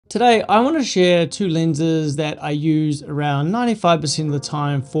Today, I want to share two lenses that I use around 95% of the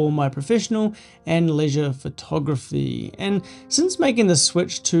time for my professional and leisure photography. And since making the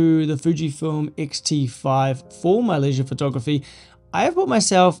switch to the Fujifilm XT5 for my leisure photography, I have put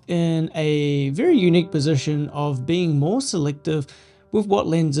myself in a very unique position of being more selective with what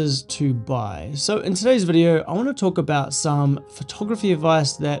lenses to buy. So in today's video, I want to talk about some photography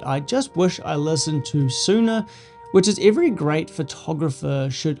advice that I just wish I listened to sooner, which is every great photographer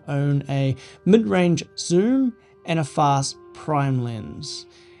should own a mid-range zoom and a fast prime lens.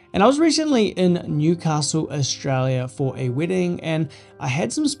 And I was recently in Newcastle, Australia for a wedding, and I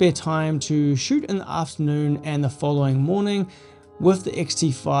had some spare time to shoot in the afternoon and the following morning with the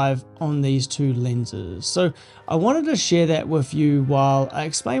XT5 on these two lenses. So I wanted to share that with you while I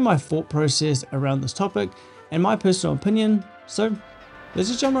explain my thought process around this topic and my personal opinion. So let's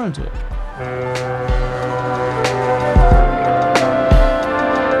just jump right into it.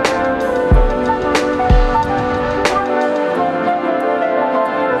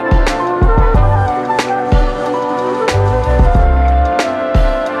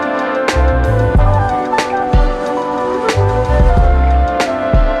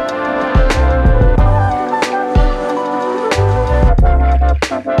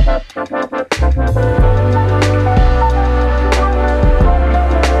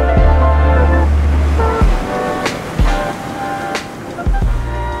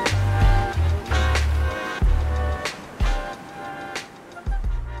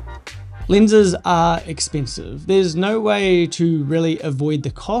 Lenses are expensive. There's no way to really avoid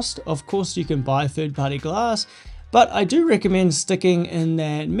the cost. Of course, you can buy third-party glass, but I do recommend sticking in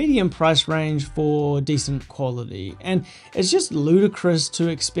that medium price range for decent quality. And it's just ludicrous to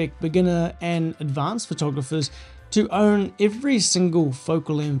expect beginner and advanced photographers to own every single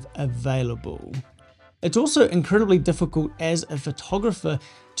focal length available. It's also incredibly difficult as a photographer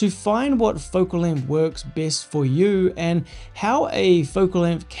to find what focal length works best for you and how a focal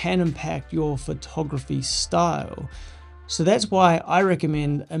length can impact your photography style. So that's why I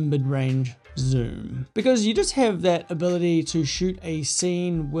recommend a mid-range zoom, because you just have that ability to shoot a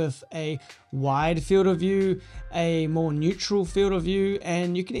scene with a wide field of view, a more neutral field of view,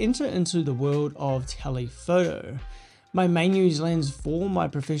 and you can enter into the world of telephoto. My main use lens for my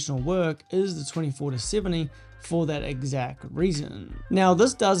professional work is the 24-70 for that exact reason. Now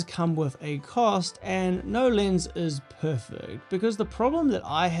this does come with a cost, and no lens is perfect, because the problem that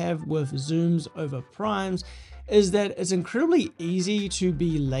I have with zooms over primes is that it's incredibly easy to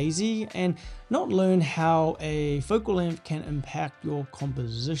be lazy and not learn how a focal length can impact your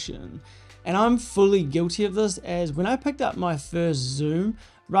composition. And I'm fully guilty of this, as when I picked up my first zoom,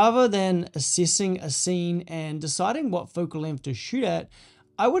 rather than assessing a scene and deciding what focal length to shoot at,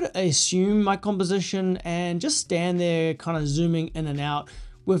 I would assume my composition and just stand there kind of zooming in and out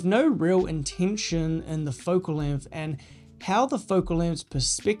with no real intention in the focal length and how the focal length's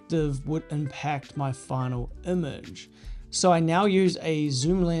perspective would impact my final image. So I now use a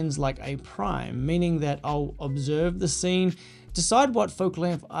zoom lens like a prime, meaning that I'll observe the scene, decide what focal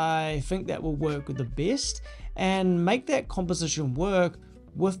length I think that will work the best, and make that composition work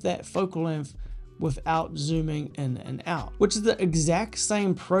with that focal length without zooming in and out, which is the exact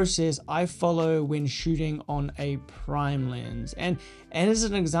same process I follow when shooting on a prime lens. And as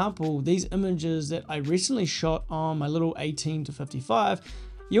an example, these images that I recently shot on my little 18-55,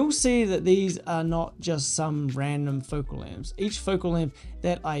 you'll see that these are not just some random focal lengths. Each focal length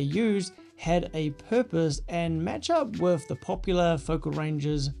that I used had a purpose and match up with the popular focal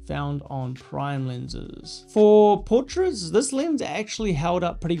ranges found on prime lenses. For portraits, this lens actually held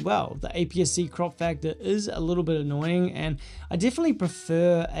up pretty well. The APS-C crop factor is a little bit annoying, and I definitely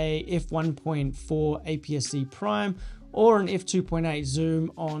prefer a f1.4 APS-C prime or an f2.8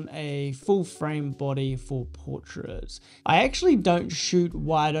 zoom on a full frame body for portraits. I actually don't shoot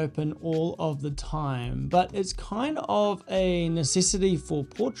wide open all of the time, but it's kind of a necessity for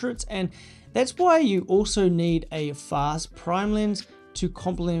portraits, and that's why you also need a fast prime lens to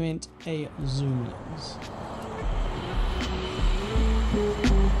complement a zoom lens.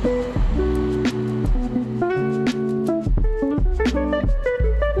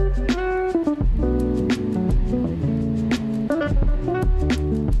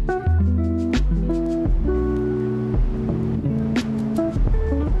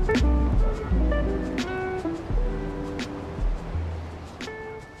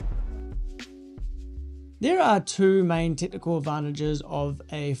 There are two main technical advantages of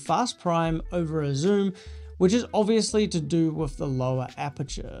a fast prime over a zoom which is obviously to do with the lower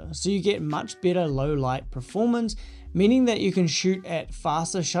aperture. So you get much better low light performance, meaning that you can shoot at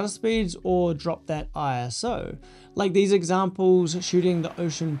faster shutter speeds or drop that ISO. Like these examples shooting the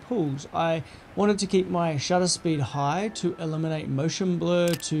ocean pools, I wanted to keep my shutter speed high to eliminate motion blur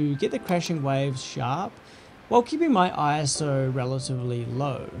to get the crashing waves sharp, while keeping my ISO relatively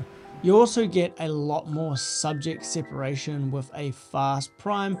low. You also get a lot more subject separation with a fast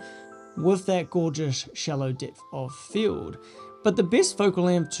prime with that gorgeous shallow depth of field. But the best focal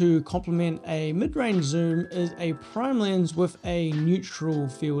length to complement a mid-range zoom is a prime lens with a neutral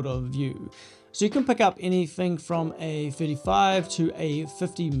field of view. So you can pick up anything from a 35 to a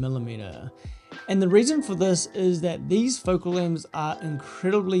 50mm. And the reason for this is that these focal lengths are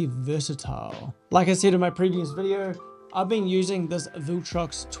incredibly versatile. Like I said in my previous video, I've been using this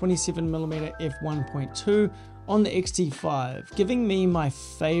Viltrox 27mm f1.2 on the XT5, giving me my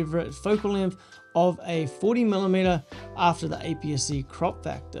favorite focal length of a 40mm after the APSC crop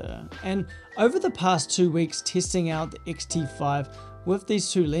factor. And over the past 2 weeks testing out the XT5 with these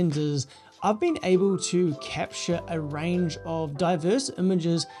two lenses, I've been able to capture a range of diverse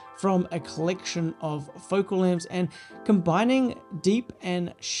images from a collection of focal lengths and combining deep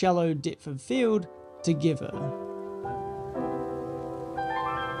and shallow depth of field together.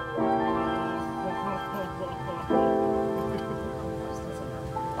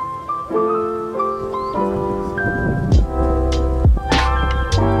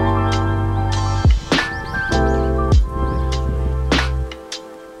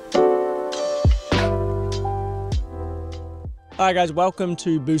 Alright guys, welcome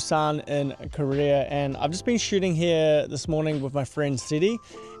to Busan in Korea, and I've just been shooting here this morning with my friend Seti,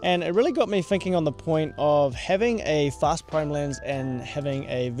 and it really got me thinking on the point of having a fast prime lens and having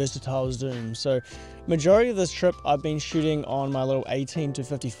a versatile zoom. So majority of this trip I've been shooting on my little 18 to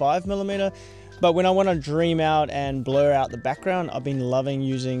 55mm, but when I want to dream out and blur out the background, I've been loving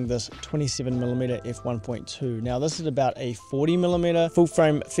using this 27mm f1.2. Now this is about a 40mm full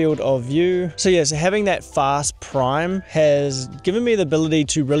frame field of view. So yeah, so having that fast prime has given me the ability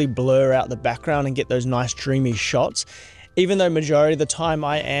to really blur out the background and get those nice dreamy shots. Even though majority of the time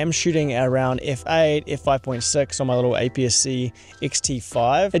I am shooting around f8, f5.6 on my little APS-C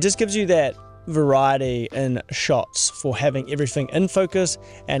XT5, it just gives you that variety in shots for having everything in focus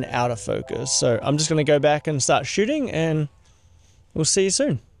and out of focus. So I'm just going to go back and start shooting, and we'll see you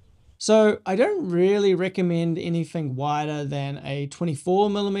soon. So I don't really recommend anything wider than a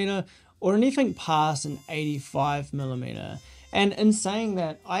 24mm or anything past an 85mm. And in saying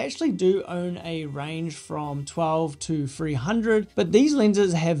that, I actually do own a range from 12 to 300, but these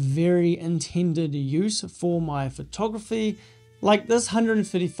lenses have very intended use for my photography. Like this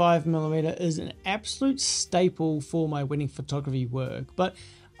 135mm is an absolute staple for my wedding photography work, but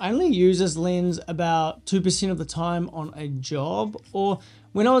I only use this lens about 2% of the time on a job, or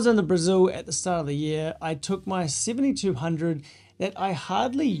when I was in Brazil at the start of the year, I took my 7200 that I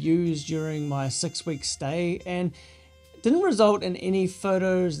hardly used during my 6-week stay and didn't result in any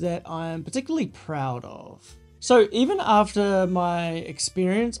photos that I'm particularly proud of. So even after my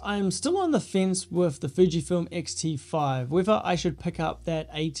experience, I'm still on the fence with the Fujifilm XT5, whether I should pick up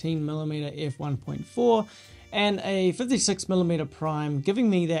that 18mm f1.4 and a 56mm prime,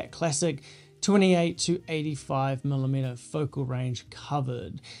 giving me that classic 28 to 85mm focal range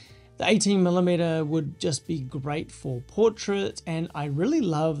covered. The 18mm would just be great for portraits, and I really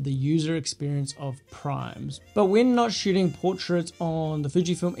love the user experience of primes. But when not shooting portraits on the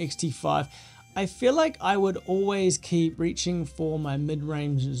Fujifilm XT5, I feel like I would always keep reaching for my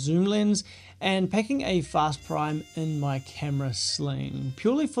mid-range zoom lens and packing a fast prime in my camera sling,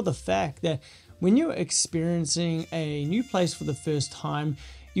 purely for the fact that when you're experiencing a new place for the first time,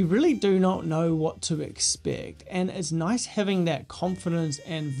 you really do not know what to expect, and it's nice having that confidence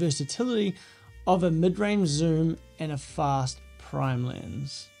and versatility of a mid-range zoom and a fast prime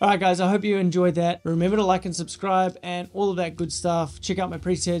lens. Alright guys, I hope you enjoyed that. Remember to like and subscribe and all of that good stuff. Check out my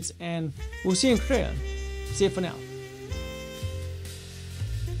presets, and we'll see you in Korea. See you for now.